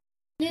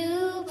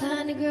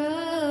Piney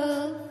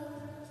Grove.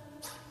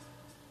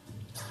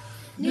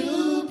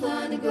 New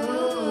Piney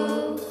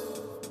Grove.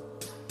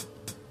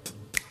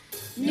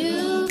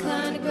 New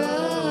Piney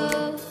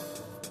Grove.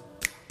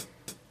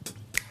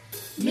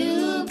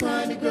 New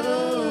Piney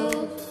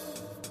Grove.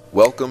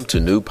 Welcome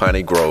to New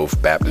Piney Grove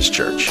Baptist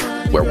Church,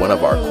 where one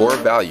of our core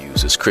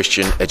values is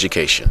Christian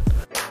education.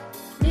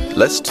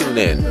 Let's tune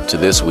in to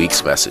this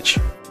week's message.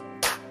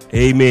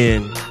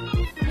 Amen.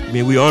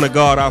 We honor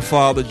God, our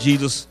Father,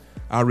 Jesus,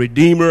 our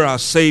Redeemer, our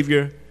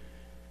Savior,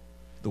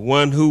 the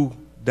one who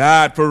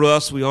died for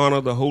us. We honor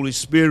the Holy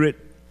Spirit.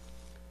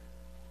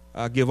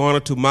 I give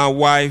honor to my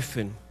wife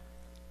and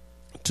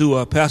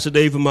to Pastor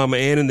Dave and Mama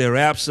Ann in their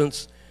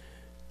absence,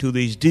 to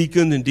these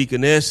deacons and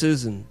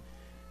deaconesses, and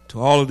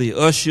to all of the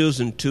ushers,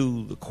 and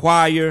to the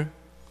choir,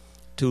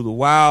 to the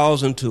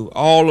wows, and to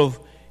all of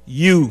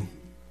you,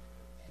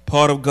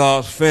 part of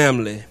God's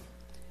family.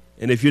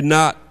 And if you're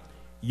not,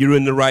 you're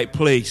in the right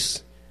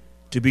place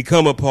to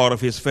become a part of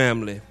his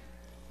family.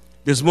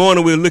 This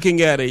morning we're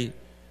looking at a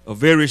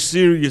very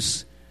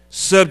serious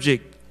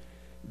subject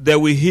that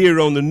we hear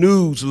on the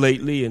news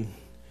lately. And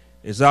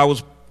as I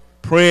was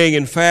praying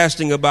and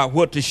fasting about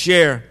what to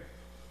share,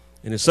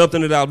 and it's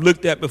something that I've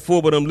looked at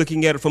before, but I'm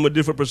looking at it from a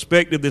different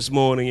perspective this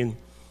morning. And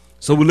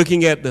so we're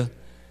looking at the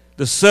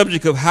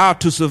subject of how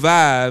to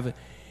survive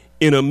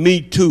in a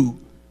Me Too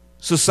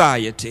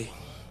society.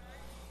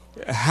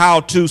 How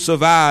to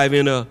survive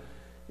in a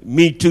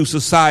Me Too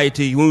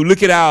society. When we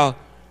look at our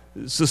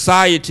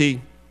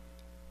society,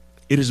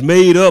 it is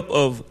made up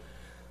of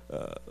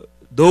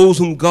those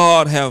whom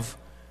God have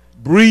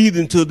breathed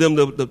into them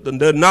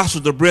the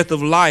nostrils, the breath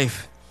of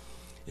life.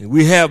 And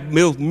we have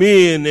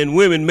men and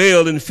women,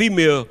 male and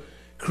female,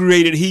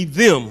 created he,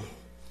 them.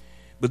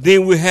 But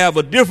then we have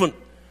a different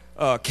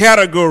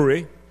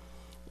category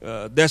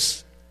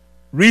that's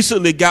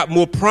recently got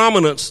more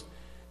prominence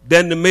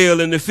than the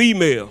male and the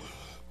female.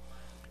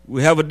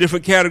 We have a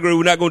different category.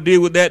 We're not going to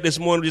deal with that this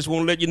morning. Just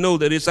want to let you know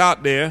that it's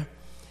out there.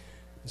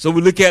 So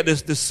we look at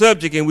the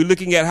subject, and we're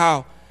looking at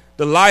how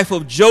the life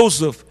of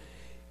Joseph,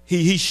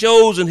 he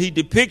shows and he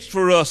depicts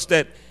for us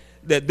that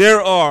there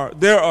are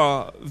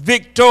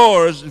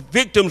victims,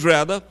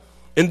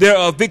 and there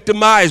are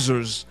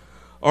victimizers,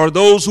 or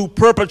those who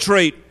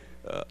perpetrate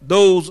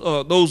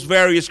those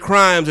various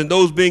crimes, and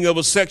those being of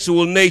a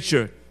sexual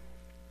nature.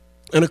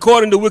 And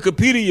according to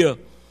Wikipedia,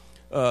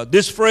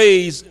 this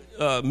phrase,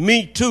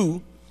 Me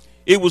Too,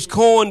 it was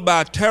coined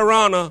by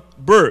Tarana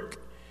Burke.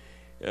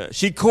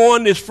 She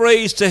coined this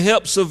phrase to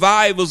help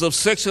survivors of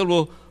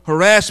sexual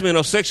harassment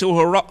or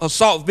sexual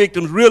assault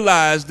victims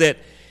realize that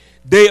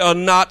they are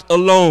not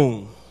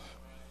alone.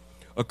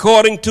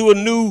 According to a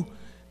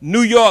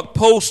New York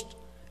Post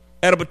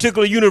at a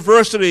particular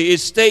university, it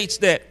states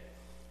that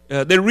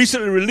they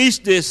recently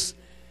released this,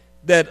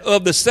 that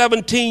of the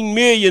 17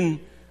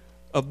 million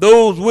of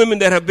those women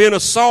that have been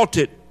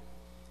assaulted,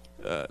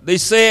 they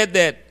said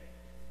that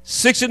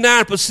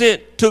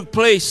 69% took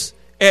place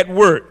at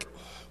work.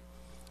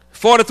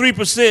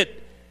 43%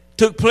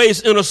 took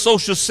place in a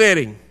social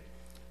setting,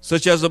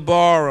 such as a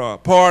bar or a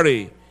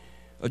party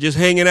or just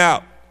hanging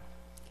out.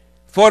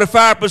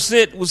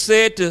 45% was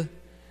said to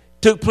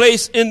took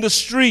place in the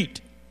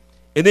street.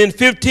 And then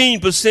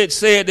 15%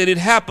 said that it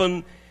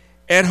happened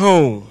at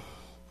home.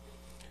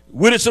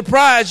 Would it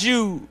surprise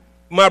you,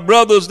 my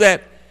brothers,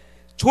 that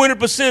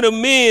 20% of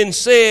men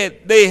said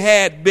they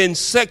had been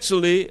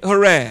sexually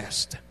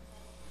harassed?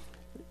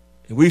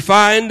 And we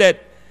find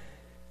that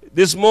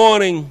this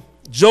morning,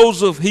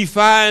 Joseph, he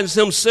finds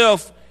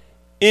himself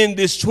in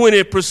this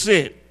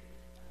 20%.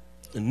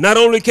 And not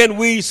only can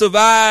we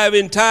survive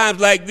in times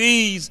like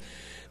these,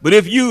 but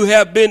if you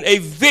have been a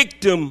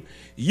victim,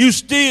 you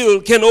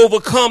still can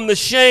overcome the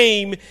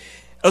shame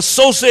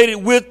associated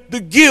with the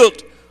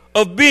guilt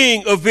of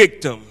being a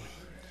victim.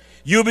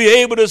 You'll be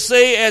able to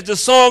say, as the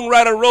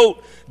songwriter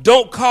wrote,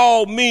 "Don't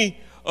call me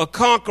a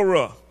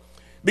conqueror,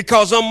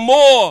 because I'm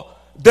more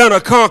than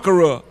a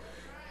conqueror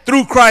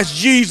through Christ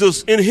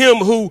Jesus, in him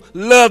who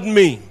loved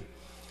me."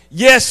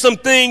 Yes, some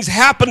things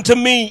happened to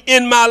me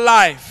in my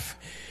life,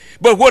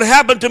 but what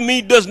happened to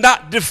me does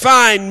not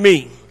define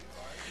me.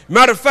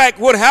 Matter of fact,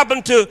 what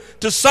happened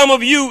to some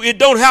of you, it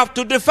don't have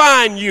to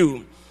define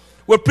you.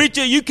 Well,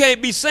 preacher, you can't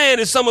be saying,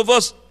 as some of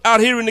us out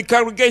here in the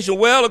congregation,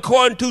 well,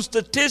 according to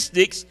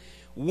statistics,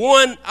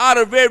 1 out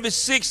of every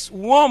 6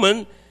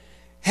 women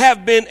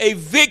have been a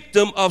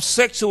victim of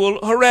sexual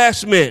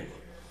harassment.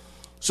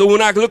 So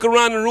when I look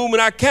around the room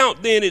and I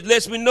count, then it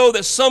lets me know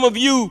that some of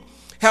you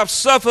have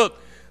suffered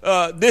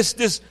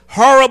this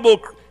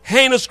horrible,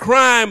 heinous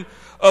crime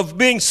of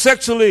being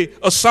sexually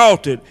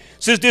assaulted.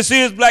 Since this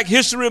is Black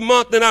History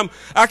Month, and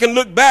I can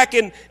look back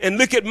and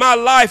look at my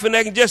life, and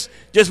I can just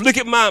look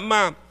at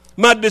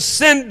my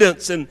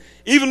descendants, and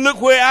even look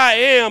where I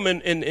am,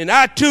 and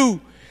I too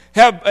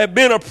have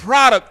been a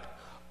product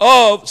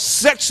of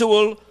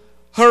sexual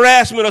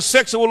harassment or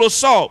sexual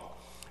assault.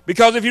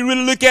 Because if you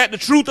really look at the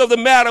truth of the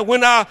matter,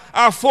 when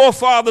our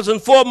forefathers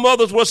and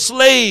foremothers were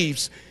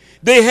slaves,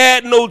 they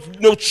had no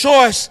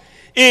choice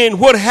in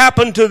what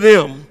happened to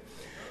them.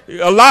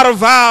 A lot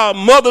of our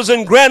mothers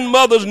and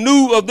grandmothers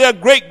knew of their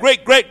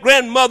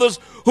great-great-great-grandmothers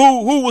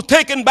who were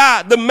taken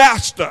by the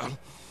master.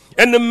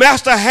 And the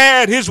master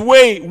had his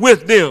way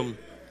with them.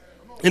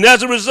 And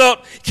as a result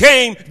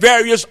came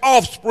various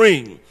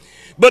offspring.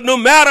 But no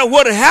matter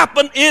what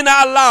happened in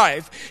our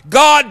life,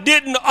 God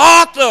didn't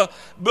author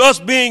us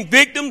being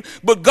victims,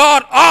 but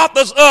God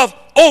authors us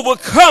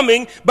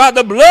overcoming by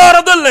the blood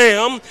of the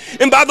Lamb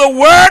and by the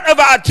word of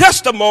our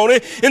testimony,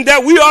 and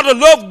that we ought to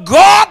love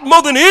God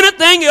more than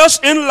anything else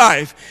in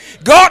life.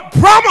 God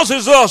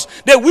promises us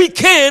that we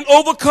can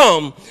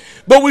overcome.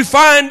 But we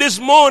find this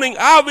morning,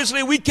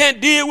 obviously we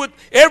can't deal with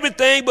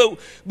everything,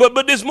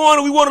 but this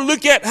morning we want to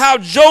look at how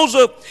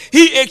Joseph,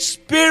 he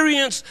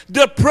experienced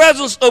the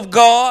presence of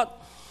God.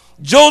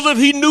 Joseph,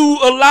 he knew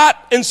a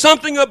lot and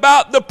something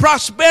about the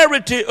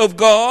prosperity of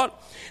God.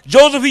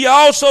 Joseph, he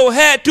also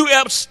had to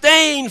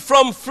abstain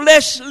from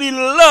fleshly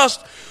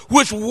lust,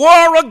 which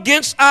war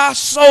against our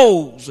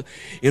souls.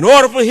 In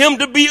order for him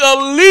to be a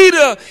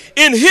leader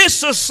in his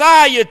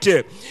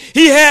society,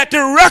 he had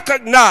to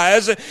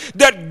recognize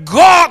that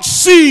God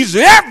sees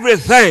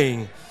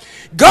everything.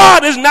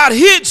 God is not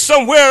hid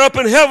somewhere up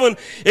in heaven,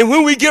 and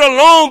when we get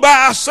alone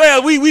by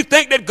ourselves, we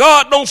think that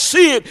God don't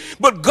see it,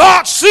 but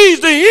God sees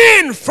the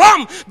end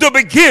from the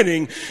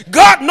beginning.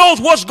 God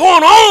knows what's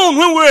going on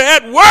when we're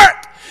at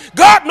work.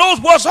 God knows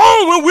what's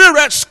on when we're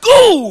at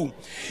school.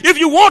 If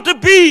you want to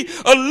be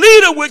a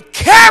leader with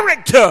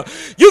character,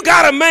 you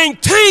got to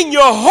maintain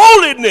your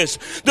holiness.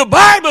 The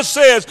Bible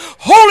says,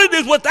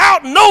 holiness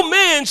without no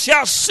man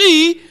shall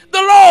see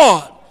the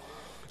Lord.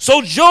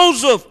 So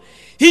Joseph,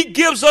 he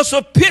gives us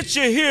a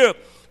picture here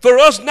for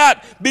us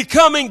not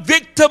becoming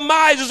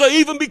victimizers or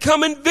even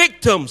becoming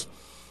victims.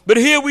 But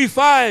here we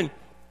find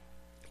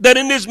that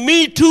in this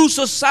Me Too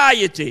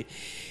society,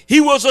 he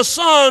was a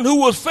son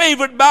who was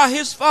favored by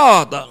his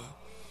father.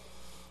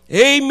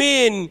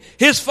 Amen.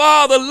 His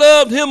father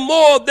loved him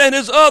more than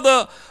his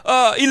other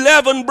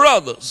 11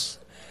 brothers.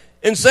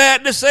 And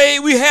sad to say,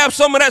 we have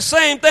some of that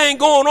same thing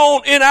going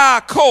on in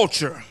our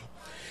culture.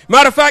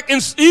 Matter of fact,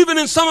 even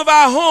in some of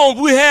our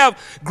homes, we have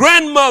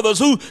grandmothers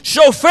who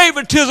show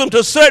favoritism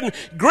to certain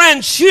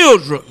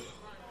grandchildren.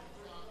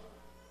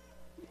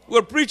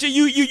 Well, preacher,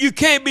 you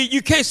can't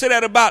say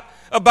that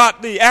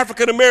about the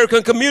African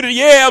American community.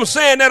 Yeah, I'm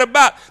saying that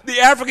about the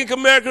African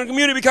American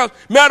community because,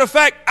 matter of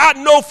fact, I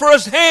know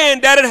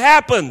firsthand that it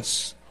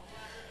happens.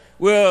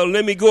 Well,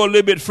 let me go a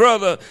little bit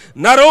further.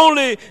 Not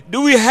only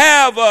do we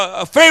have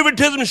a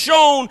favoritism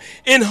shown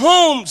in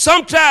home,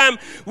 sometimes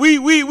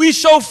we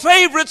show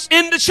favorites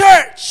in the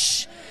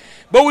church.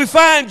 But we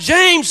find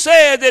James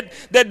said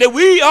that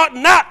we ought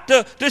not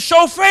to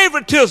show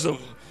favoritism.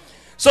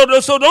 So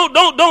don't.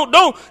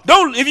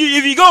 If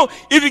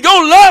you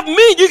go love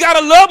me, you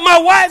gotta love my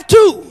wife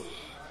too.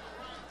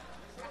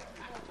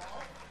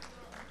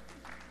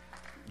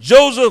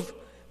 Joseph,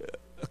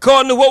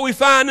 according to what we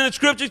find in the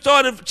scripture,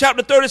 starting in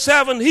chapter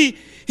 37,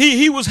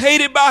 he was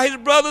hated by his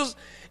brothers,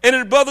 and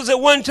his brothers at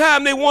one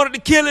time they wanted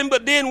to kill him,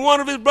 but then one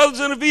of his brothers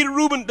intervened.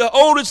 Reuben, the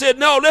oldest, said,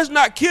 "No, let's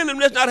not kill him.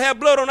 Let's not have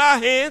blood on our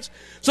hands."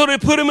 So they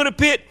put him in a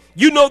pit.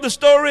 You know the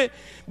story.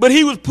 But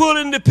he was pulled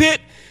in the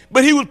pit,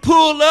 but he was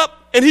pulled up.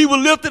 And he was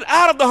lifted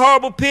out of the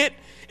horrible pit,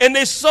 and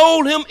they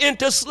sold him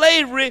into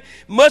slavery,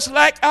 much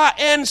like our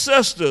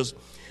ancestors.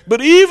 But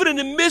even in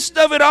the midst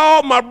of it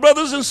all, my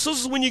brothers and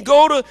sisters, when you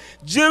go to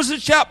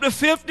Genesis chapter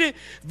 50,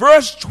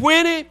 verse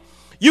 20,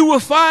 you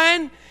will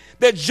find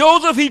that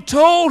Joseph, he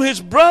told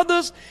his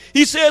brothers,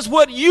 he says,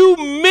 what you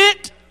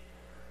meant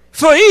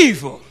for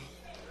evil,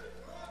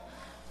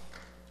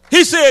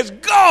 he says,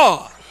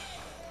 God,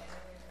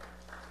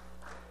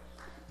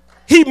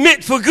 he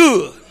meant for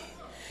good.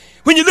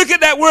 When you look at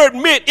that word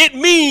meant, it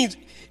means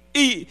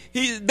they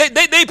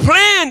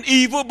planned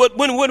evil, but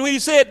when he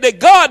said that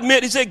God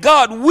meant, he said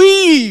God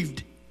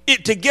weaved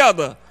it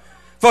together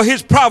for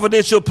his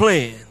providential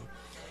plan.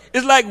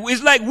 It's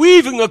like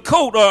weaving a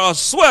coat or a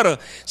sweater.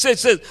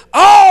 Says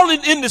all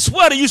in the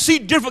sweater, you see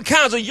different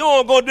kinds of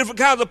yarn going different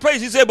kinds of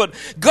places. He said, but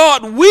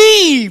God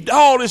weaved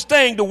all this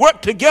thing to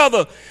work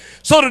together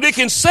so that it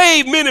can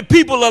save many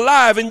people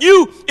alive. And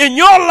you, in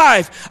your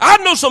life, I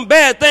know some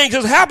bad things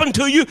has happened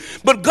to you,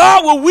 but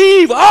God will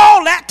weave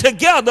all that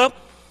together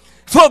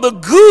for the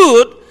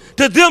good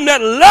to them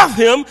that love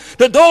him,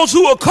 to those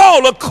who are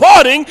called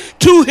according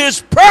to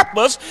his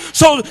purpose.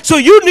 So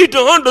you need to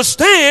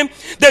understand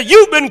that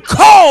you've been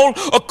called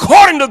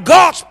according to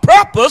God's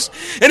purpose.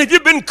 And if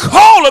you've been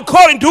called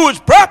according to his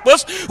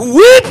purpose,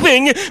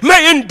 weeping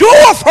may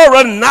endure for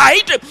a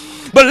night.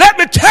 But let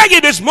me tell you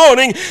this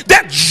morning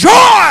that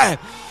joy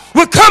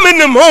will come in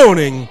the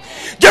morning.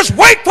 Just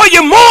wait for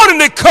your morning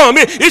to come.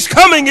 It's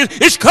coming.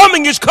 It's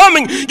coming. It's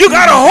coming. You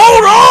got to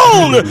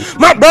hold on,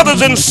 my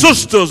brothers and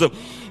sisters.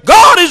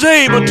 God is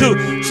able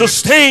to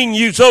sustain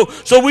you.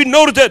 So we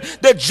notice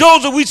that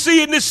Joseph, we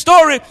see in this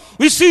story,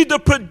 we see the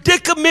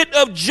predicament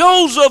of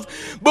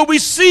Joseph, but we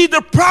see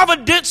the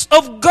providence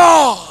of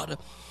God.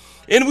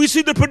 And we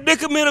see the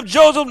predicament of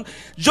Joseph.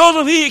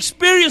 Joseph, he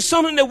experienced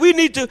something that we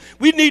need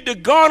to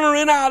garner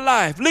in our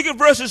life. Look at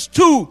verses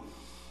 2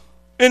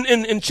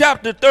 in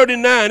chapter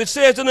 39, it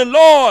says, and the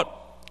Lord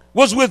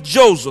was with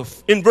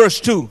Joseph in verse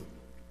 2.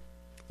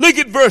 Look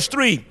at verse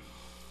 3.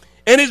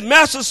 And his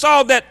master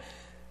saw that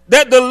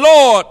the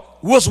Lord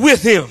was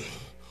with him.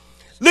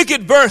 Look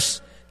at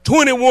verse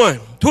 21.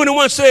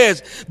 21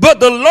 says, but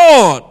the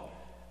Lord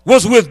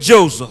was with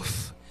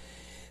Joseph.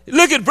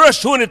 Look at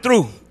verse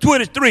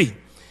 23.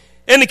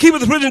 And the keeper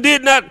of the prison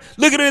did not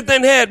look at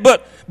anything he had,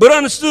 but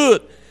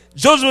understood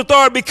Joseph's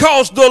authority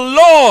because the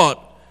Lord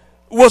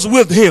was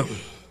with him.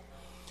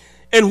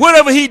 And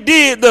whatever he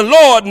did, the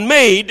Lord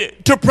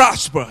made to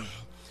prosper.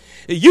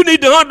 You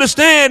need to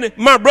understand,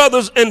 my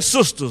brothers and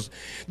sisters.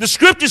 The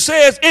scripture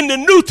says in the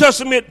New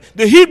Testament,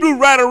 the Hebrew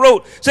writer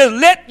wrote, says,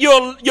 let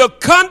your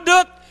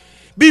conduct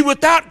be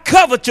without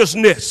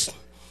covetousness,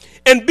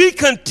 and be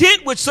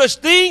content with such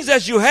things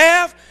as you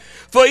have.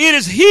 For it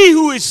is he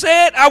who has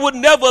said, I would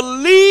never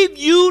leave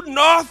you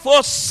nor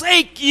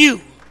forsake you.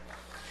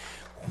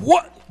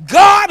 What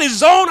God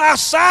is on our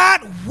side.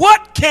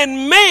 What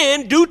can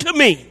man do to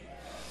me?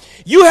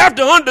 You have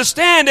to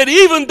understand that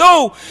even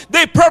though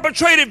they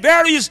perpetrated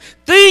various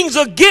things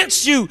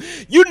against you,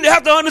 you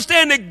have to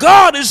understand that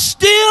God is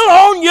still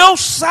on your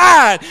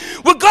side.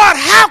 Well, God,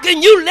 how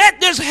can you let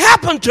this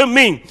happen to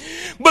me?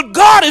 But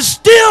God is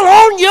still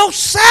on your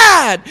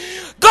side.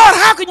 God,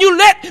 how can you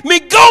let me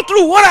go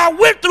through what I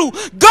went through?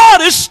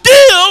 God is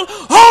still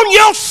on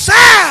your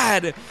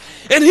side.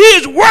 And he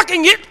is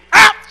working it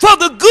out for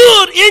the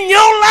good in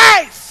your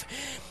life.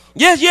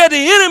 Yes, the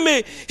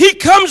enemy, he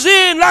comes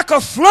in like a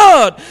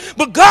flood,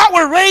 but God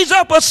will raise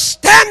up a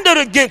standard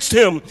against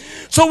him.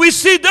 So we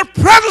see the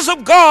presence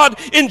of God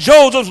in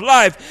Joseph's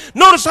life.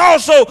 Notice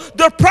also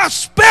the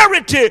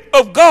prosperity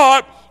of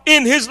God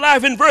in his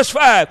life in verse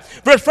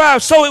 5. Verse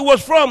 5, so it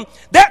was from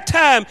that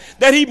time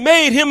that he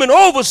made him an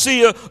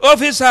overseer of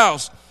his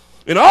house.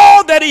 And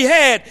all that he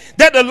had,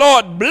 that the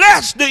Lord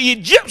blessed the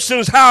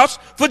Egyptian's house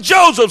for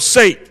Joseph's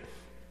sake.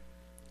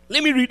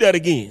 Let me read that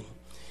again.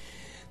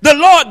 The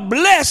Lord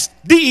blessed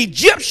the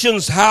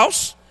Egyptian's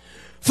house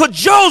for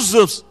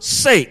Joseph's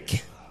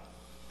sake.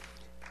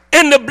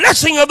 And the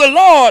blessing of the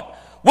Lord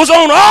was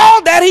on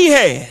all that he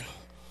had,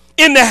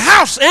 in the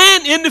house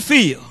and in the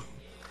field.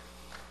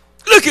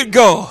 Look at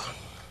God.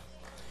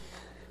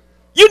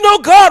 You know,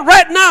 God,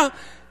 right now,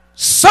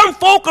 some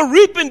folk are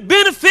reaping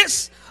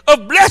benefits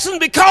of blessing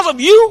because of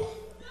you.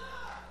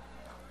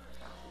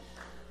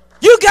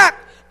 You got,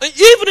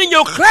 even in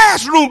your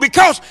classroom,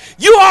 because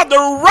you are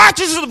the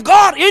righteousness of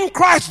God in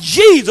Christ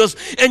Jesus,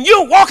 and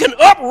you're walking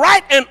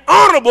upright and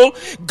honorable,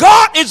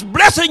 God is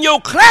blessing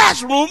your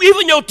classroom,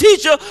 even your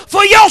teacher,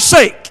 for your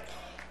sake.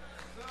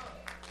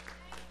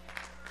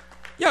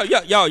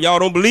 Y'all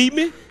don't believe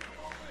me?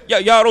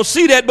 Y'all don't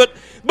see that, but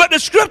the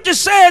scripture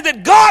says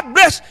that God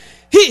blessed,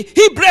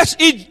 he blessed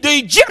the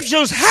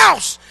Egyptian's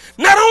house,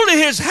 not only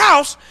his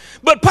house,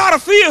 but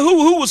Potiphar,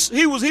 who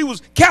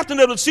was captain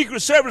of the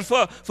secret service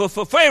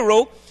for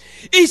Pharaoh.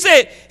 He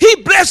said he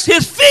blessed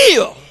his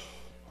field.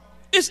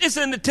 It's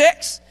in the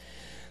text.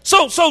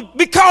 So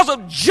because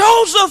of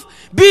Joseph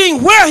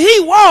being where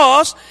he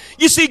was,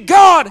 you see,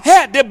 God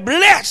had to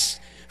bless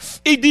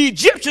the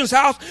Egyptian's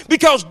house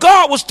because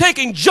God was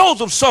taking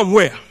Joseph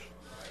somewhere.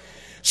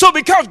 So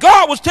because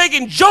God was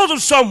taking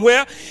Joseph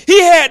somewhere,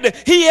 he had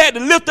to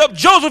lift up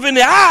Joseph in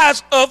the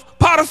eyes of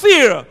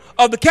Potiphar,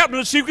 of the captain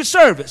of the secret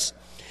service.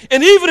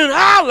 And even in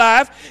our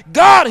life,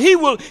 God, he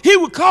will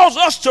cause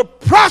us to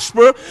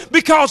prosper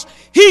because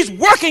he's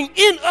working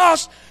in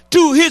us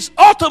to his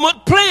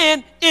ultimate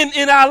plan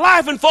in our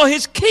life and for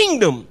his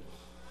kingdom.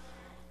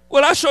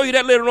 Well, I'll show you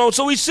that later on.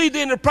 So we see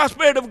then the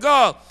prosperity of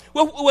God.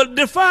 Well,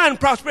 define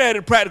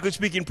prosperity, practically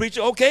speaking,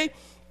 preacher. Okay.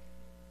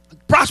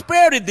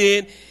 Prosperity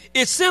then,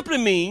 it simply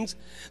means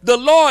the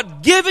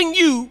Lord giving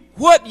you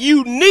what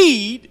you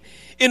need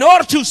in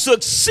order to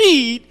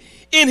succeed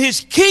in his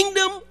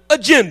kingdom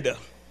agenda.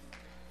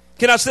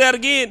 Can I say that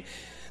again?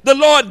 The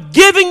Lord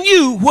giving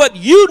you what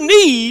you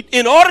need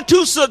in order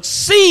to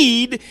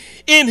succeed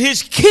in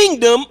his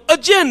kingdom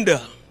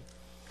agenda.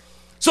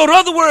 So in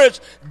other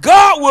words,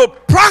 God will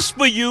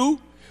prosper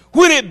you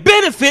when it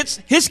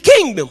benefits his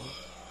kingdom.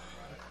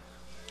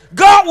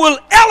 God will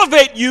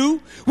elevate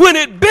you when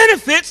it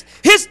benefits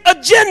his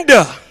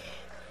agenda.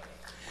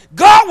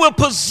 God will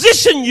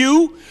position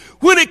you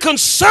when it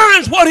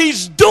concerns what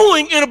he's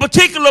doing in a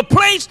particular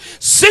place,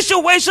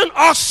 situation,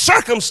 or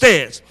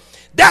circumstance.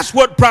 That's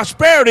what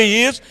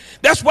prosperity is.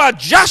 That's why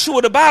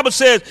Joshua, the Bible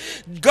says,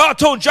 God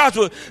told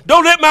Joshua,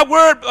 don't let my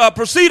word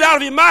proceed out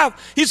of your mouth.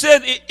 He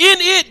said, in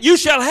it you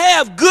shall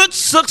have good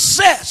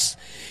success.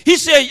 He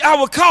said, I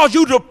will cause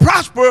you to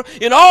prosper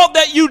in all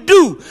that you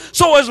do.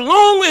 So as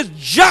long as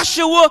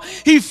Joshua,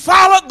 he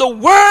followed the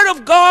word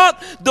of God,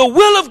 the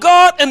will of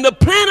God, and the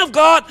plan of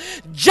God,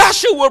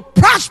 Joshua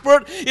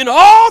prospered in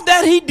all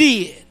that he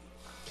did.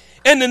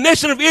 And the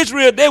nation of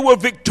Israel, they were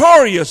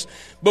victorious.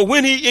 But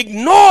when he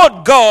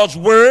ignored God's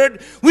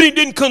word, when he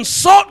didn't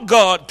consult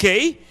God,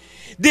 then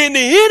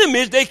the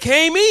enemies, they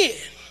came in.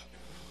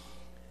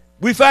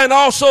 We find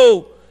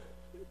also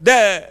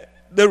that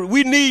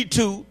we need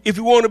to, if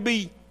we want to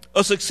be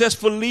a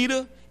successful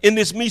leader in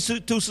this Me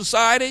Too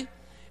society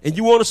and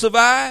you want to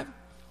survive,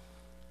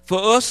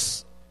 for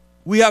us,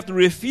 we have to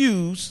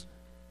refuse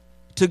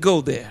to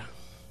go there.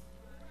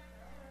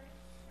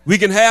 We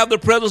can have the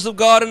presence of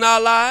God in our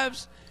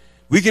lives.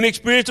 We can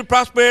experience the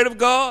prosperity of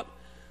God.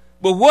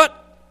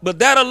 But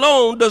that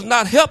alone does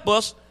not help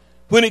us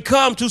when it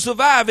comes to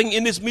surviving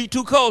in this Me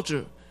Too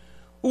culture.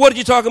 What are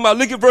you talking about?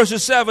 Look at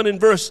verses 7 and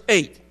verse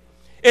 8.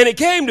 And it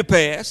came to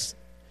pass,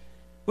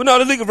 look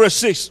at verse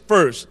 6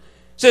 first. It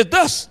says,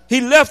 thus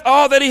he left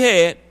all that he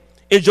had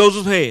in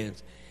Joseph's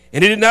hands,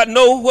 and he did not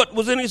know what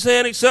was in his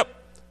hand except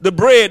the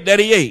bread that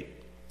he ate.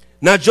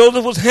 Now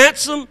Joseph was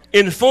handsome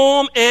in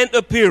form and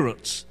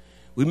appearance.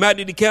 We might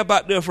need to camp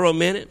out there for a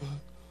minute.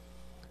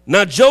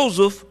 Now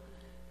Joseph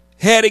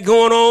had it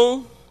going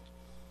on.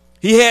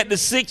 He had the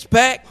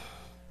six-pack.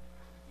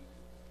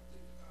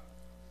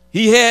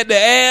 He had the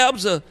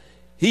abs.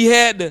 He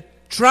had the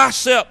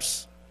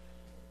triceps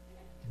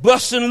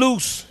busting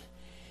loose.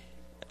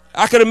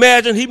 I can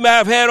imagine he might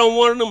have had on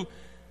one of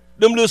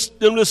them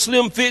little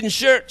slim-fitting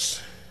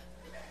shirts,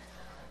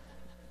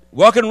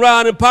 walking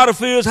around in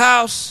Potiphar's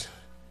house.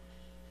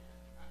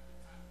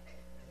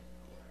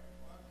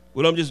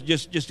 Well, I'm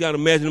just got to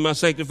imagine my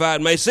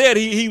sanctified man. He said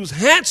he was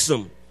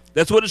handsome.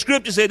 That's what the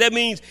scripture said. That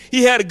means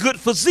he had a good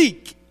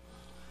physique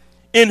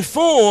in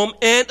form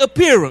and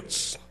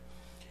appearance.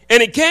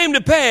 And it came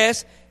to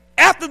pass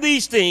after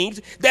these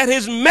things that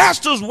his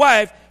master's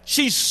wife,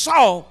 she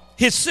saw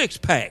his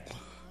six-pack.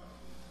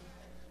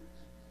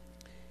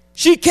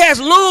 She cast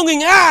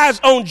longing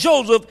eyes on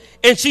Joseph,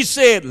 and she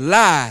said,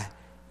 lie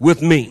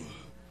with me.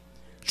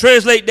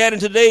 Translate that in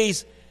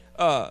today's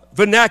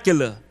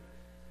vernacular.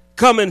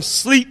 Come and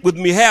sleep with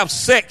me, have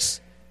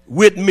sex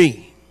with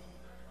me.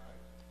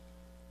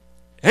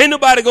 Ain't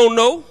nobody gonna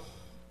know.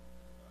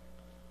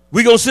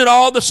 We gonna send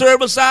all the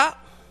servants out.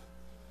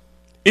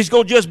 It's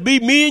gonna just be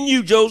me and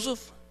you,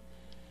 Joseph.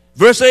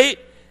 Verse 8,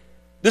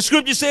 the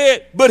scripture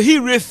said, but he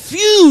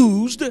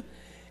refused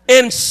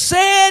and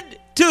said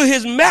to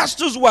his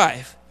master's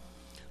wife,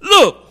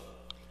 look,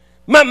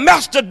 my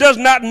master does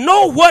not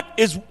know what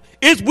is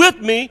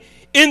with me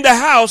in the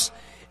house,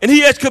 and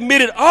he has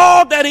committed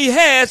all that he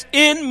has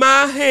in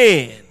my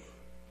hand.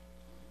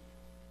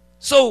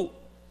 So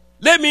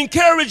let me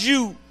encourage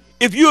you,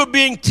 if you are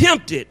being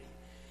tempted,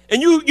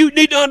 and you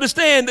need to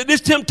understand that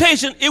this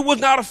temptation, it was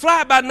not a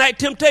fly-by-night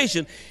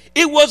temptation.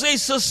 It was a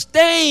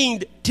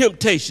sustained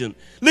temptation.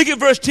 Look at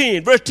verse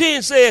 10. Verse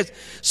 10 says,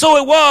 so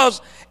it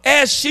was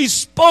as she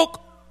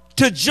spoke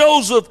to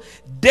Joseph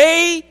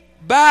day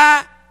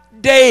by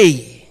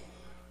day.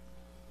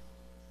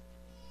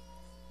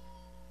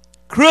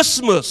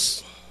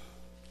 Christmas,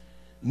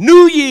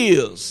 New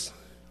Year's,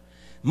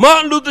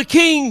 Martin Luther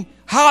King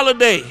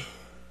holiday,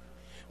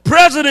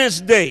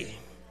 President's Day.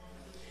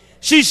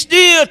 She's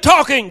still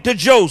talking to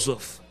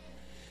Joseph,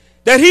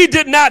 that he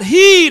did not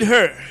heed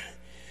her.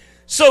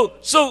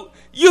 So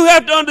you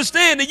have to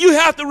understand that you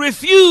have to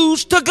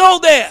refuse to go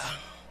there.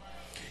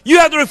 You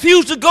have to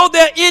refuse to go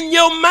there in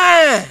your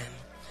mind.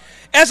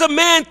 As a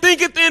man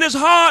thinketh in his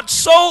heart,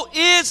 so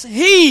is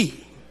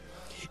he.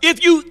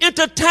 If you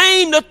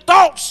entertain the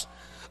thoughts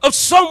of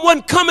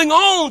someone coming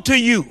on to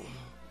you,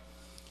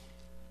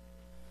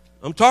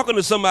 I'm talking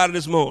to somebody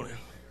this morning.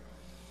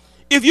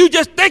 If you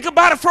just think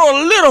about it for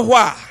a little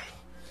while,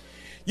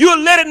 you're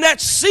letting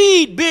that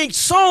seed being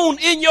sown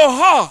in your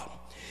heart.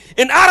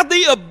 And out of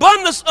the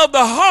abundance of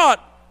the heart,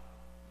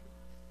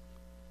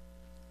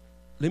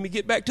 let me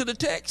get back to the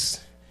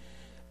text.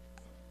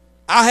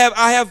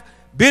 I have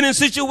been in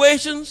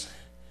situations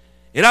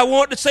and I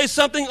want to say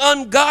something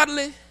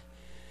ungodly,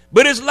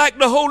 but it's like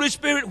the Holy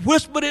Spirit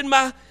whispered into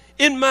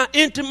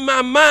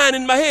my mind,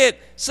 in my head,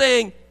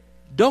 saying,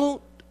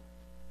 don't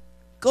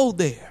go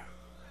there.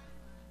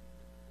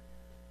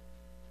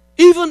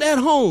 Even at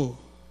home,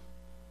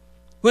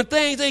 when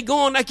things ain't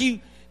going like you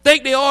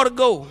think they ought to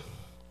go,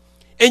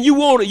 and you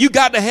want it, you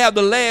got to have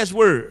the last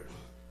word.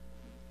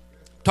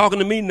 Talking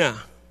to me now.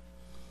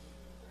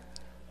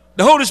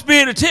 The Holy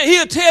Spirit,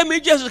 he'll tell me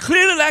just as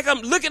clearly like I'm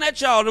looking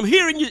at y'all. I'm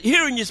hearing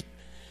you.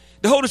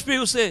 The Holy Spirit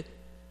will say,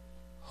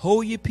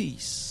 hold your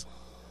peace.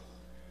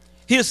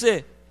 He'll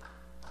say,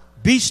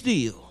 be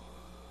still.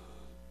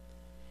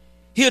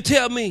 He'll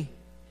tell me,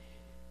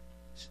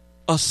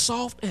 a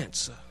soft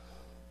answer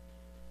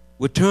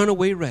will turn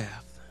away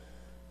wrath.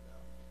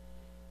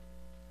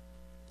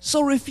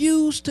 So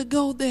refuse to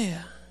go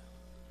there.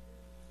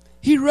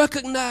 He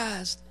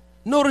recognized,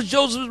 notice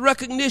Joseph's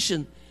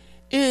recognition.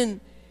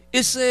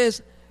 It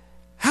says,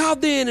 how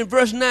then, in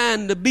verse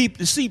 9, the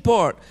C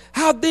part,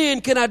 how then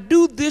can I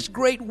do this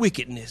great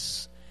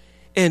wickedness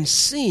and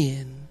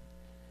sin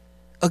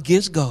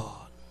against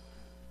God?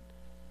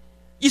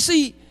 You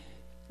see,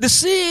 the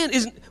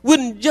sin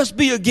wouldn't just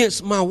be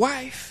against my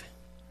wife,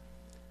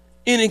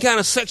 any kind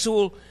of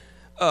sexual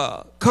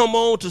come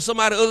on to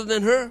somebody other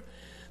than her.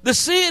 The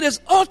sin is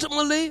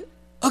ultimately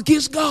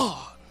against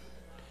God.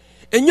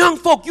 And young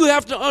folk, you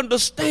have to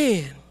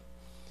understand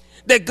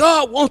that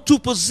God wants to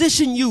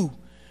position you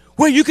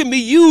where you can be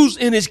used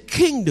in his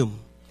kingdom.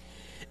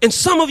 And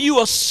some of you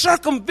are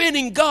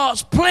circumventing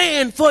God's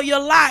plan for your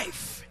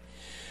life.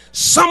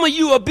 Some of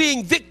you are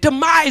being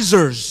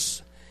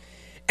victimizers.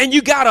 And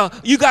you got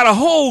a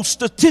whole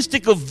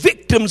statistic of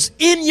victims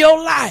in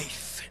your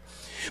life.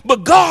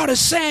 But God is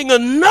saying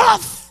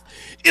enough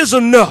is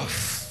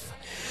enough.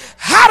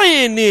 How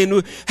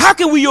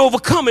can we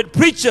overcome it,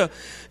 preacher?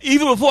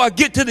 Even before I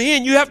get to the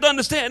end, you have to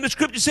understand the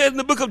scripture says in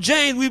the book of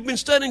James, we've been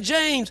studying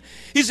James.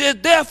 He says,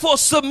 therefore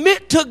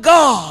submit to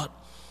God.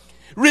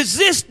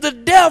 Resist the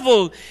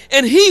devil,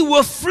 and he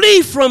will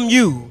flee from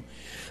you.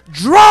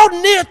 Draw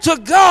near to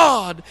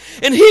God,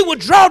 and he will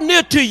draw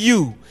near to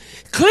you.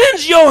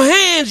 Cleanse your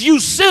hands, you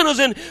sinners,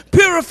 and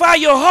purify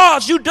your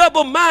hearts, you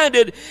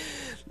double-minded.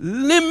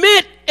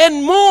 Lament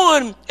and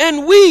mourn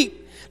and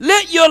weep.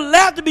 Let your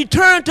laughter be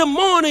turned to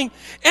mourning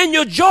and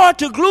your joy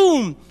to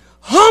gloom.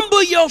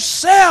 Humble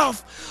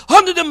yourself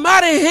under the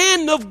mighty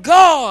hand of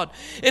God,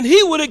 and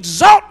he will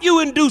exalt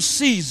you in due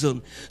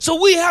season.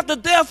 So we have to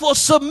therefore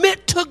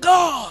submit to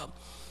God.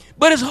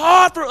 But it's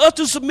hard for us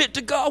to submit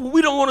to God when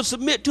we don't want to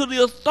submit to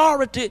the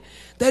authority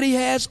that he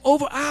has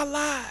over our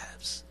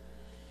lives.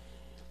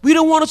 We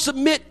don't want to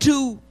submit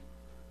to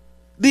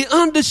the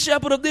under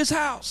shepherd of this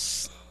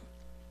house.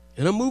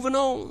 And I'm moving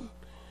on.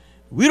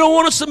 We don't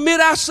want to submit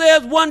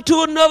ourselves one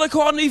to another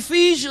according to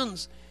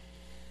Ephesians.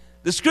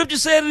 The scripture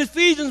said in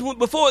Ephesians,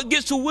 before it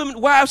gets to women,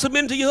 wives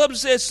submitting to your husband,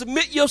 says,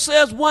 submit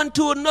yourselves one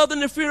to another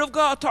in the fear of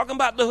God, talking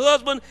about the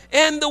husband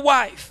and the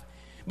wife.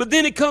 But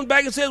then it comes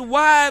back and says,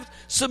 wives,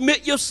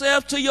 submit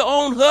yourselves to your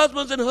own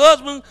husbands, and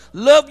husbands,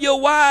 love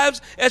your wives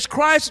as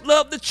Christ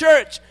loved the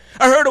church.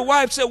 I heard a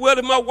wife say, well,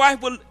 if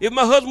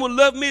my husband would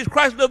love me as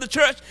Christ loved the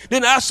church,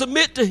 then I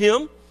submit to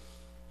him.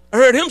 I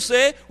heard him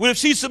say, well, if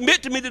she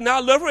submit to me, then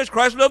I'll love her as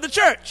Christ loved the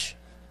church.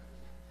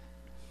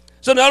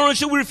 So not only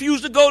should we refuse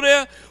to go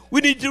there,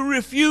 we need to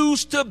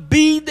refuse to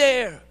be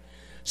there.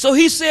 So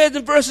he says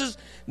in verses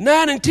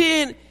 9 and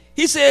 10,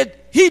 he said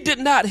he did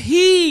not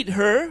heed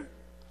her.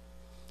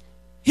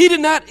 He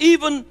did not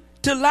even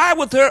to lie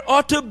with her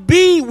or to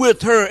be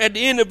with her at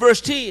the end of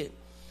verse 10.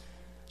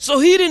 So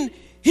he didn't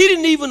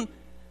even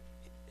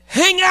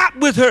hang out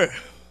with her.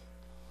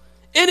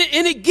 And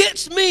it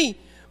gets me,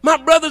 my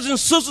brothers and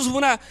sisters,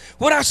 when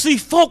I see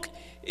folk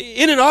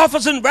in an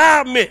office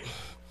environment.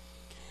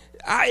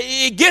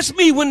 It gets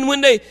me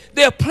when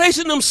they're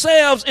placing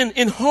themselves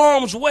in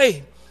harm's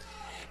way.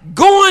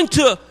 Going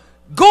to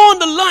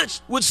lunch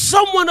with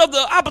someone of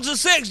the opposite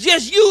sex,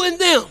 just you and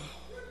them.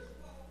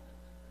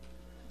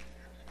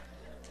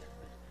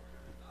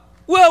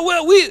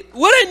 Well,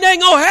 ain't that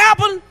gonna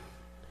happen?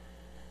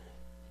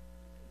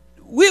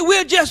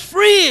 We're just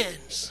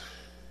friends.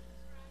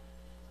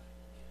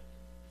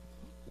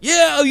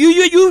 Yeah,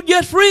 you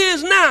just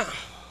friends now.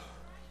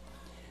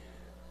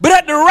 But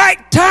at the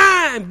right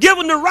time,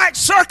 given the right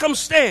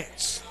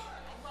circumstance,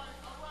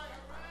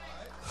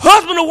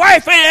 husband and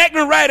wife ain't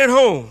acting right at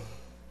home.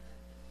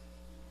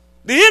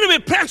 The enemy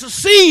plants a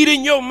seed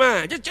in your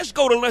mind. Just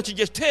go to lunch and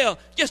just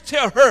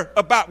tell her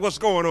about what's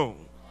going on.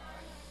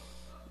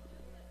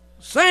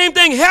 Same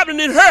thing happening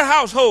in her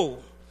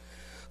household.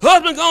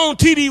 Husband gone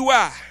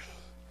TDY.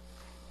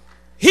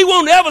 He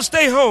won't ever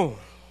stay home.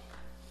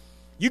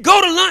 You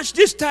go to lunch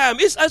this time,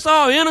 it's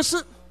all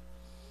innocent.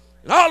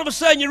 And all of a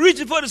sudden you're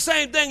reaching for the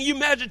same thing, you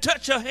imagine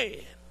touch her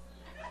hand.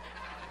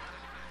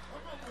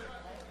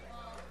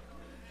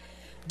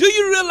 Do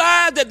you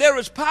realize that there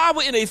is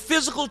power in a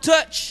physical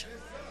touch?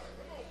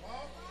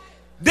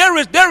 There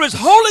is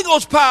Holy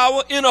Ghost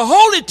power in a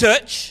holy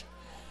touch,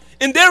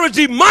 and there is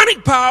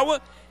demonic power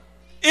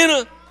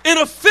in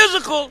a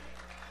physical,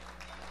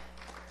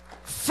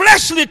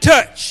 fleshly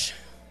touch.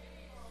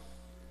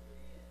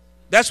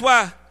 That's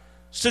why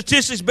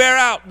statistics bear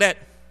out that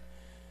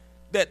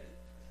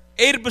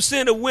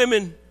 80% of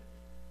women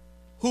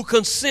who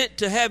consent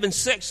to having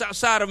sex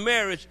outside of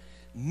marriage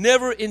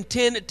never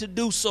intended to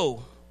do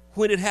so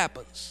when it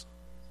happens.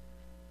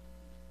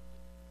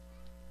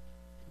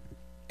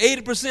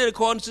 80%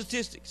 according to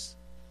statistics.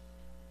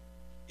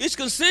 It's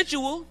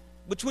consensual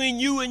between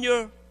you and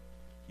your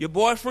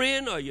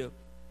boyfriend or your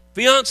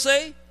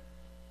fiance,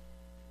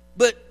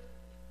 but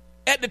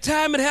at the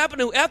time it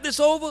happened, and after it's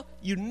over,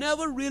 you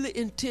never really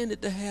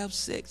intended to have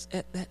sex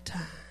at that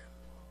time.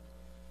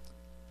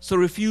 So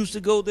refuse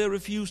to go there,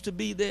 refuse to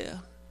be there.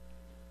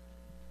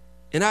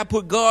 And I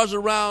put guards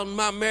around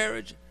my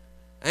marriage.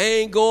 I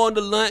ain't going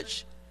to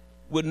lunch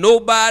with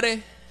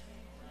nobody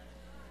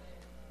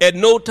at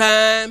no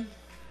time,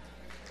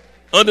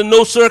 under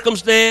no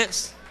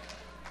circumstance.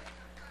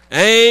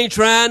 I ain't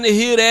trying to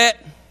hear that.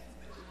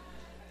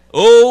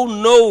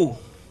 Oh, no.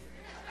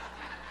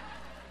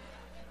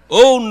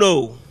 Oh,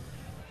 no.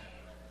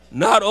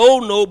 Not oh,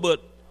 no,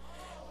 but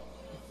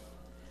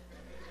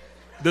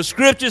the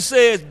scripture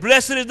says,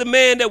 blessed is the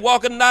man that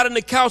walketh not in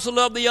the counsel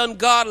of the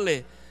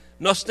ungodly,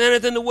 nor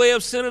standeth in the way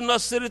of sinners, nor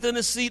sitteth in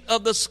the seat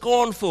of the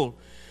scornful.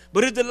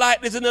 But his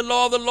delight is in the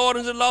law of the Lord,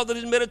 and the law that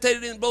is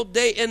meditated in both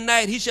day and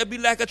night. He shall be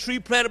like a tree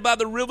planted by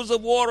the rivers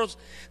of waters,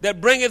 that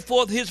bringeth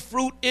forth his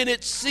fruit in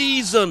its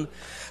season.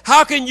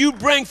 How can you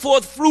bring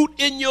forth fruit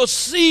in your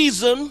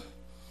season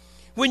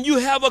when you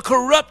have a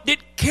corrupted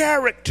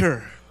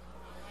character.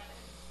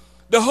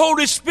 The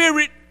Holy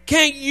Spirit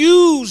can't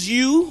use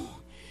you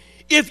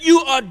if you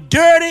are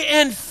dirty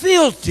and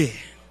filthy.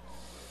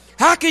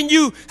 How can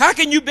you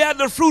bear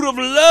the fruit of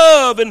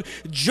love and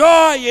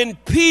joy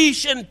and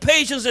peace and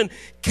patience and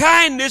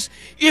kindness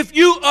if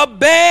you a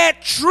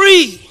bad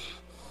tree?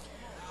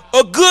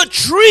 A good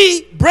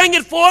tree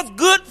bringeth forth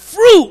good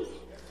fruit,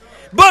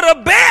 but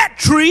a bad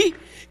tree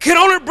can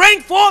only bring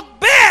forth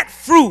bad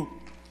fruit.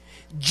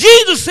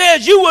 Jesus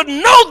says you would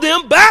know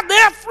them by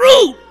their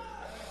fruit.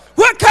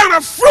 What kind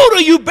of fruit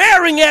are you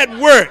bearing at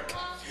work?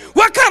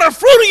 What kind of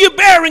fruit are you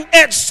bearing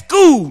at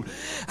school?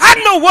 I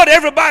know what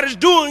everybody's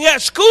doing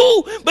at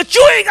school, but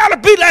you ain't got to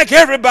be like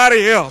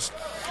everybody else,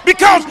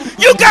 because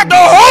you got the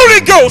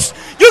Holy Ghost.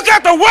 You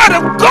got the Word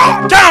of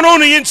God down on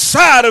the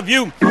inside of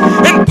you.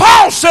 And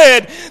Paul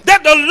said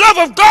that the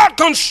love of God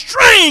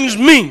constrains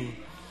me.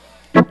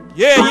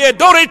 Yeah.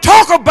 Though they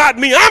talk about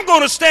me, I'm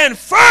going to stand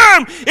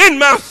firm in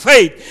my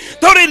faith.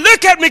 Though they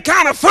look at me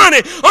kind of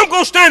funny, I'm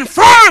going to stand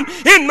firm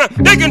in my...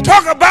 They can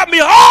talk about me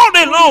all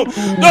day long.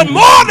 The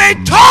more they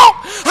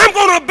talk, I'm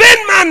going to bend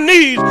my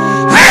knees.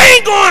 I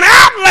ain't going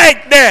out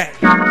like that.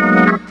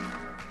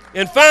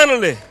 And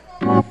finally,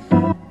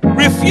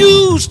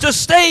 refuse to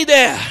stay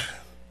there.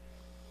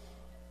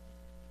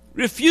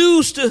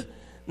 Refuse to,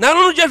 not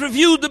only just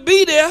refuse to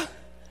be there,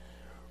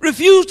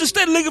 refuse to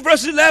stay. Look at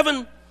verse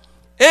 11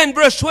 and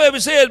verse 12.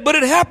 It says, but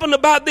it happened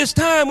about this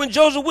time when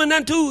Joseph went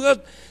into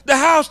the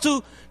house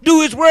to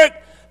do his work.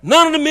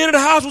 None of the men of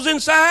the house was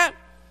inside,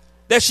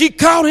 that she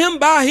caught him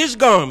by his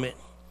garment,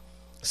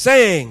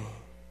 saying,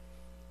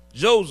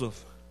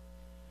 Joseph,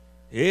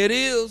 here it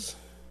is.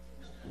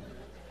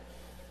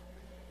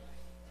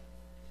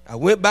 I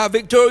went by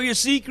Victoria's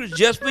Secret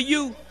just for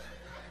you.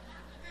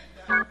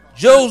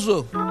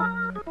 Joseph,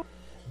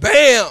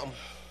 bam,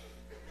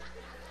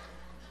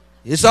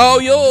 it's all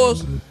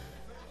yours.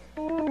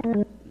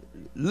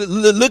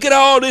 Look at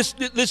all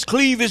this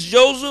cleavage,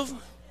 Joseph.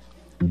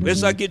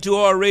 Let's not get too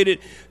R-rated.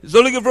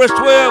 So look at verse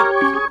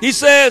 12. He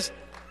says,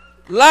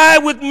 lie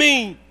with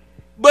me.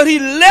 But he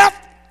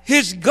left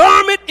his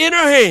garment in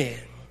her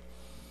hand,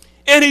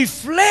 and he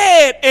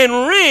fled and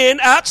ran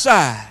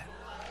outside.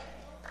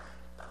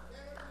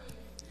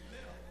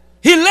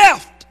 He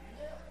left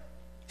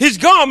his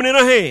garment in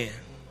her hand.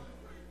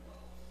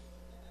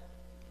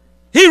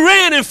 He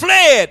ran and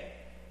fled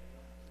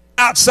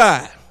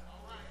outside.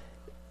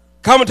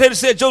 Commentator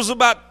said Joseph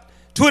about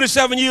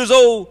 27 years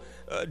old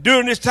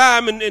during this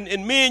time,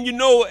 and men, you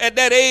know, at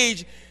that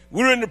age,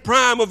 we're in the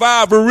prime of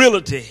our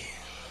virility.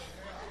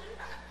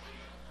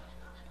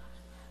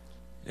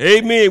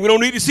 Amen. We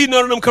don't need to see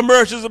none of them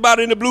commercials about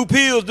it in the blue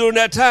pills during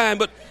that time,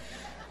 but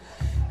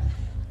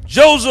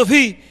Joseph,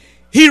 he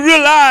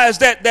realized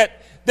that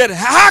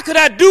how could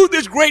I do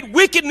this great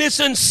wickedness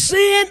and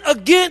sin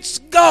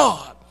against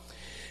God?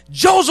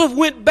 Joseph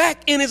went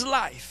back in his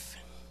life.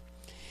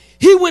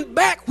 He went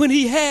back when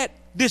he had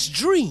this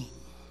dream.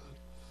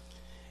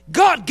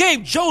 God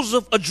gave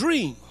Joseph a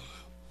dream.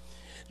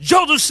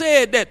 Joseph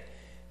said that,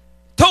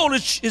 told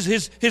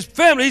his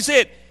family, he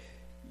said,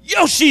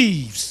 your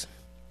sheaves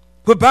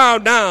will bow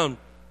down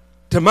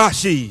to my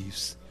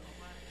sheaves.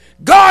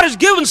 God has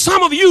given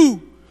some of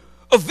you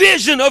a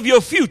vision of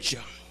your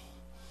future.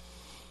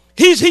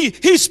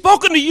 He's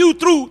spoken to you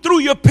through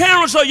your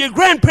parents or your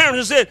grandparents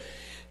and said,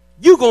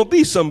 you're going to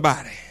be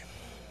somebody.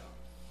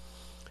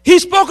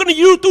 He's spoken to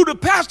you through the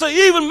pastor,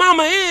 even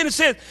Mama Ann, and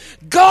said,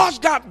 God's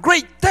got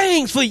great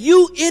things for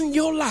you in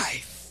your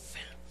life.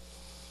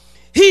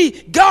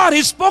 God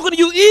has spoken to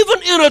you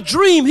even in a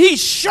dream.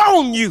 He's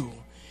shown you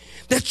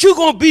that you're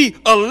going to be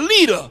a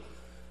leader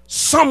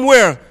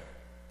somewhere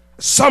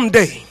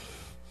someday.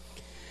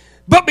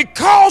 But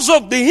because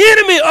of the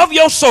enemy of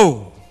your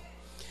soul,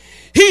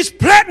 he's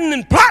plotting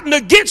and plotting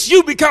against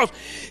you because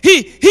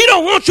he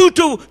don't want you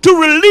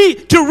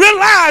to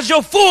realize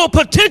your full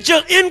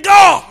potential in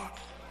God.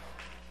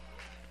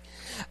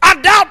 I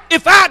doubt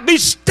if I'd be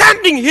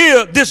standing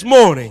here this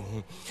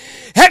morning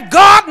had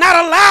God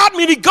not allowed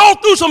me to go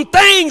through some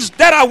things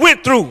that I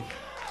went through.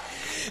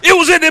 It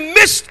was in the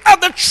midst of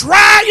the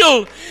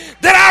trial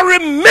that I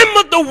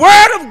remembered the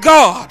Word of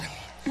God.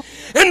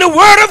 And the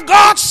Word of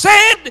God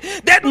said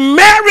that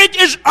marriage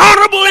is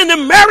honorable and the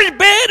marriage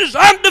bed is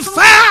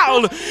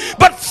undefiled.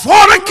 But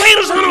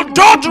fornicators and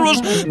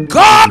adulterers,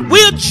 God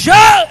will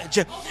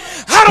judge.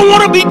 I don't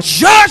want to be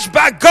judged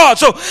by God,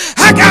 so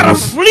I got to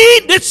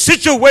flee this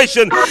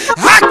situation.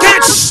 I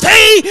can't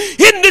stay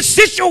in this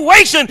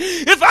situation.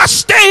 If I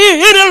stay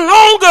here any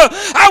longer,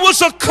 I will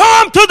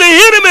succumb to the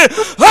enemy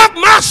of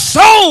my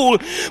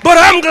soul. But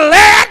I'm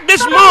glad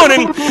this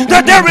morning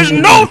that there is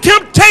no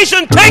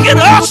temptation taking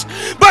us,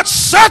 but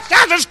such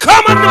as is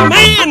common to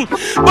man.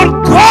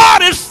 But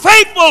God is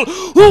faithful,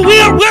 who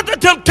will with the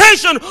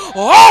temptation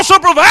also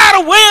provide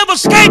a way of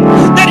escape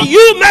that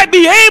you may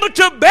be able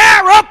to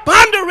bear up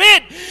under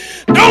it.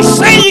 Don't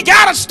say you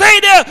got to stay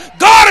there.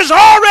 God has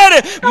already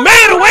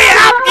made a way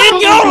out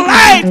in your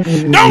life.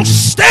 Don't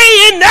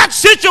stay in that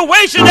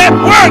situation at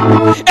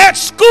work, at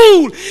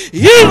school,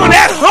 even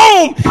at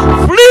home.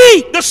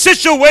 Flee the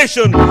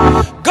situation.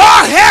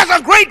 God has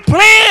a great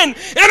plan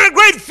and a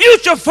great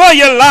future for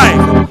your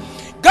life.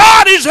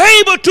 God is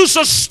able to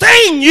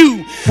sustain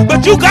you,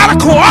 but you got to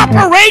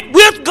cooperate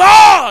with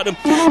God.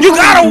 You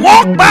got to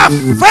walk by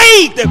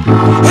faith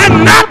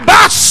and not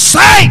by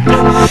sight.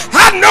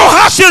 I know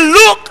how she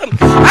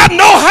looked. I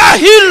know how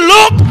he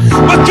looked,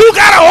 but you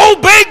got to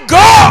obey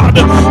God.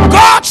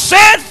 God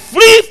said,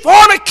 flee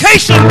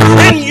fornication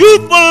and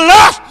youthful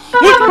lust,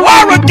 which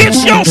war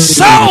against your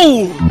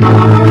soul.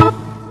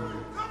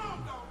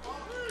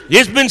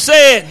 It's been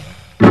said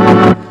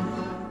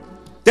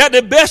that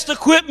the best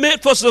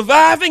equipment for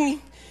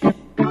surviving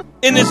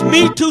in this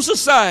Me Too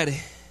society,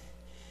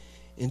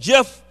 and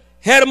Jeff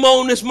had him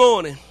on this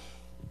morning.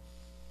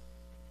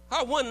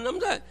 I wondered, I'm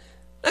like,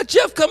 now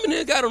Jeff come in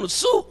here and got on a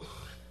suit.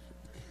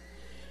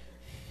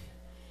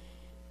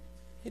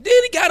 And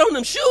then he got on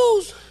them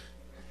shoes.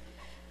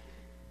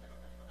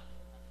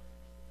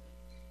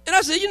 And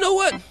I said, you know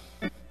what?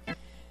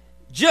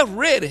 Jeff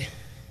ready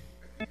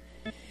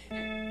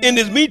in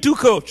this Me Too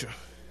culture.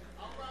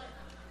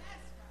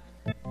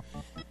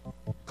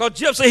 Because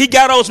Jeff said he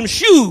got on some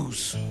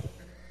shoes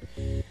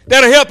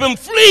that'll help him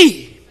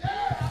flee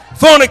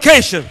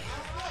fornication.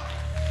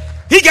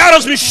 He got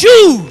on some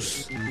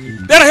shoes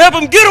that'll help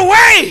him get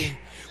away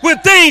when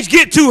things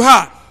get too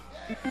hot.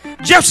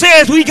 Jeff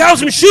says he got on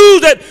some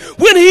shoes that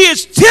when he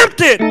is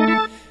tempted,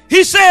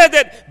 he said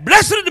that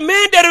blessed is the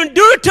man that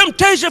endured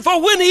temptation, for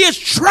when he is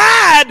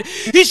tried,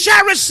 he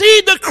shall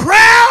receive the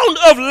crown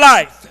of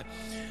life.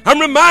 I'm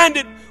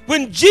reminded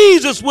when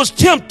Jesus was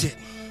tempted.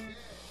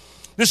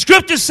 The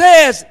scripture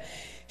says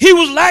he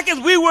was like as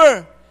we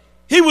were.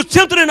 He was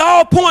tempted in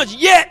all points,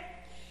 yet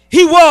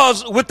he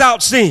was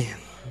without sin.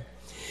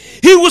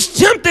 He was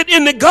tempted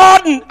in the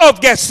Garden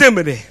of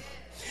Gethsemane.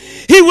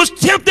 He was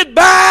tempted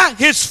by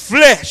his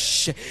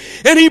flesh.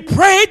 And he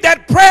prayed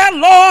that prayer,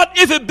 Lord,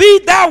 if it be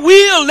thy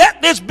will,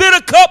 let this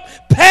bitter cup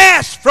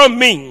pass from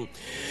me.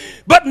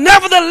 But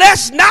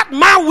nevertheless, not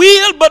my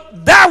will,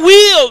 but thy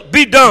will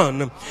be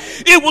done.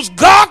 It was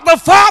God the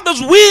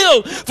Father's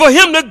will for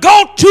him to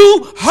go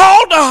to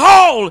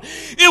hall.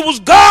 It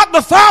was God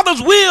the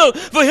Father's will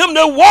for him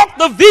to walk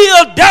the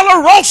Via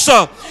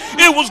Dolorosa.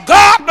 It was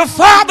God the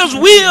Father's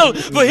will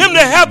for him to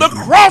have the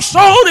cross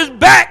on his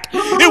back.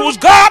 It was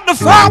God the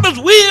Father's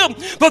will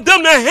for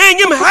them to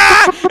hang him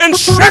high and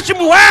stretch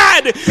him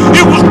wide.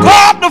 It was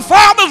God the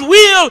Father's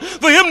will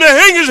for him to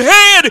hang his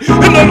head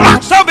in the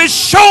locks of his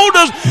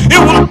shoulders.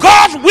 It was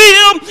God's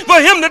will for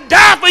him to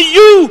die for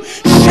you,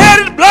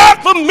 shed his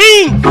blood for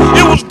me.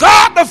 It was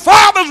God the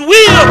Father's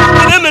will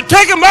for them to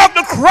take him off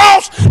the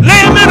cross,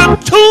 lay him in a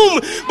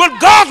tomb. But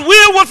God's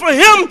will was for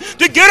him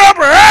to get up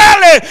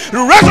early,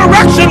 the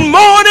resurrection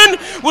morning,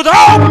 with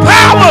all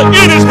power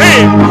in his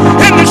hand.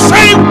 And the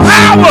same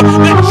power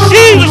that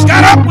Jesus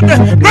got up with the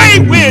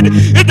grave with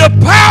is the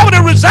power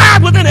that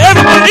resides within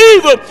every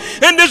believer.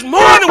 And this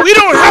morning we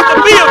don't have to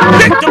be a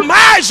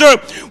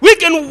victimizer. We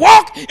can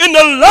walk in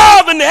the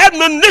love and the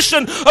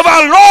admonition of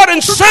our Lord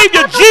and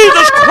Savior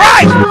Jesus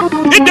Christ.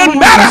 It doesn't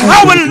matter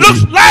how it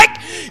looks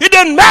like. It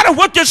doesn't matter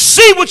what you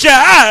see with your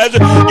eyes.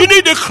 You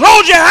need to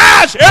close your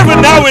eyes every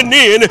now and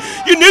then.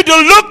 You need to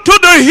look to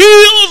the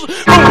hills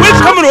from which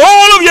coming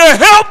all of your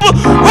help.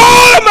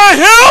 All of my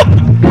help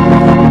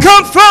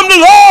comes from the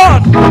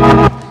Lord.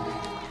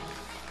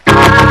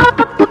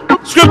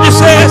 Scripture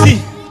says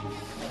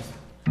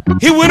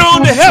he went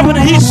on to heaven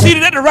and he's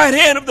seated at the right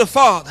hand of the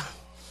Father.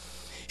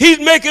 He's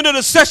making an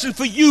intercession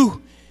for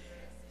you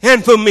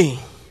and for me.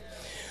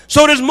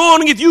 So this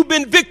morning, if you've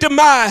been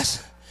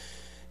victimized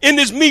in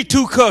this Me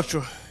Too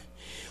culture,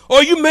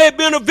 or you may have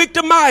been a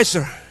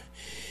victimizer,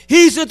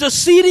 he's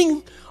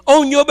interceding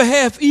on your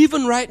behalf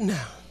even right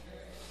now.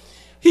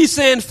 He's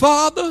saying,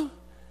 Father,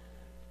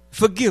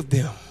 forgive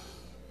them,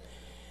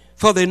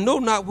 for they know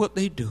not what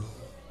they do.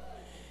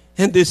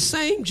 And this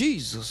same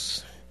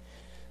Jesus,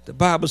 the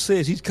Bible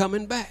says he's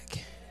coming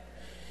back.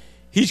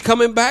 He's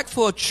coming back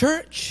for a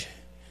church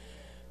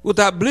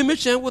without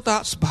blemish and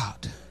without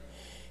spot.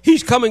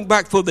 He's coming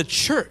back for the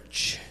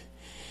church.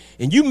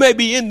 And you may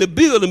be in the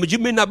building, but you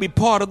may not be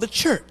part of the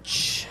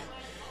church.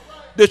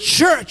 The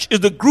church is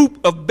the group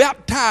of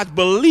baptized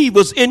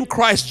believers in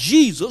Christ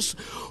Jesus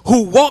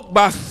who walk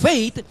by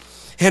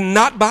faith and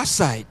not by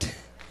sight.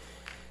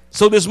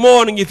 So this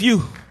morning, if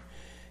you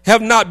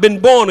have not been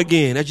born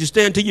again, as you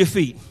stand to your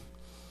feet,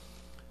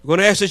 I'm going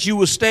to ask that you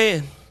will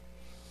stand.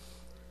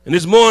 And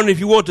this morning, if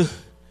you want to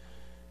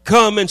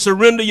come and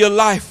surrender your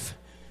life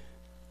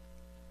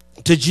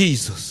to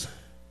Jesus.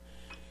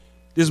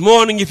 This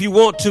morning, if you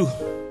want to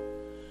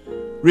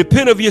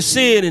repent of your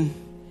sin and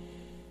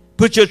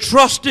put your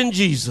trust in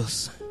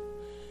Jesus,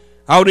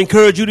 I would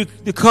encourage you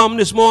to come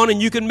this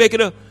morning. You can make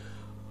it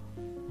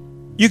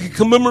you can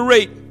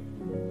commemorate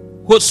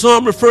what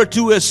some refer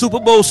to as Super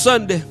Bowl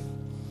Sunday.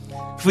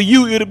 For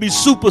you, it'll be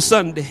Super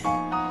Sunday,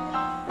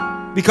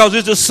 because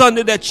it's a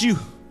Sunday that you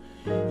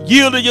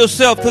yielded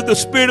yourself to the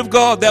Spirit of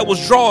God that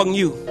was drawing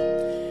you.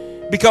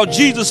 Because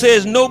Jesus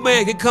says, no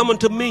man can come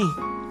unto me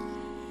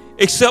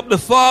except the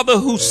Father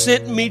who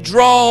sent me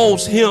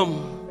draws him.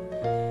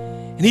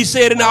 And he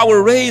said, and I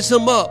will raise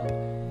him up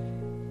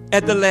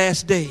at the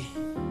last day.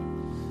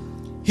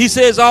 He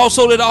says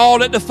also that all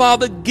that the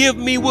Father give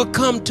me will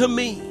come to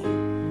me.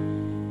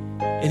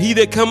 And he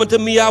that cometh to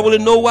me, I will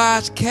in no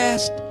wise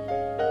cast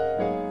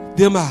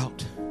them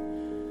out.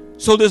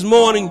 So this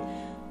morning,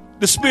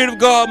 the Spirit of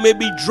God may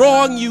be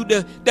drawing you.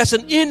 That's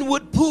an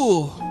inward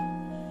pull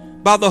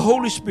by the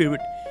Holy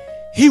Spirit.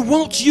 He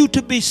wants you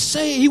to be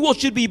saved. He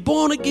wants you to be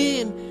born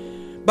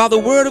again by the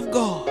Word of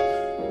God,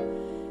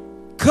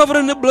 covered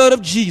in the blood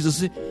of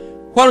Jesus.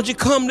 Why don't you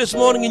come this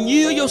morning and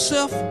yield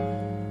yourself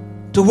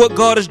to what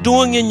God is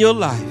doing in your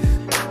life?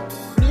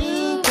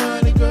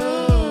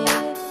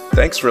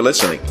 Thanks for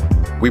listening.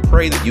 We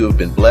pray that you have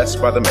been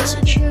blessed by the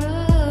message.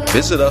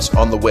 Visit us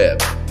on the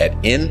web at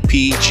npgbc.org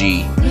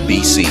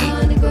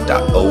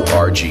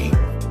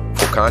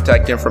for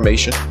contact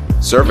information,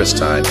 service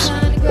times,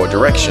 or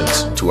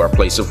directions to our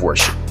place of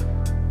worship.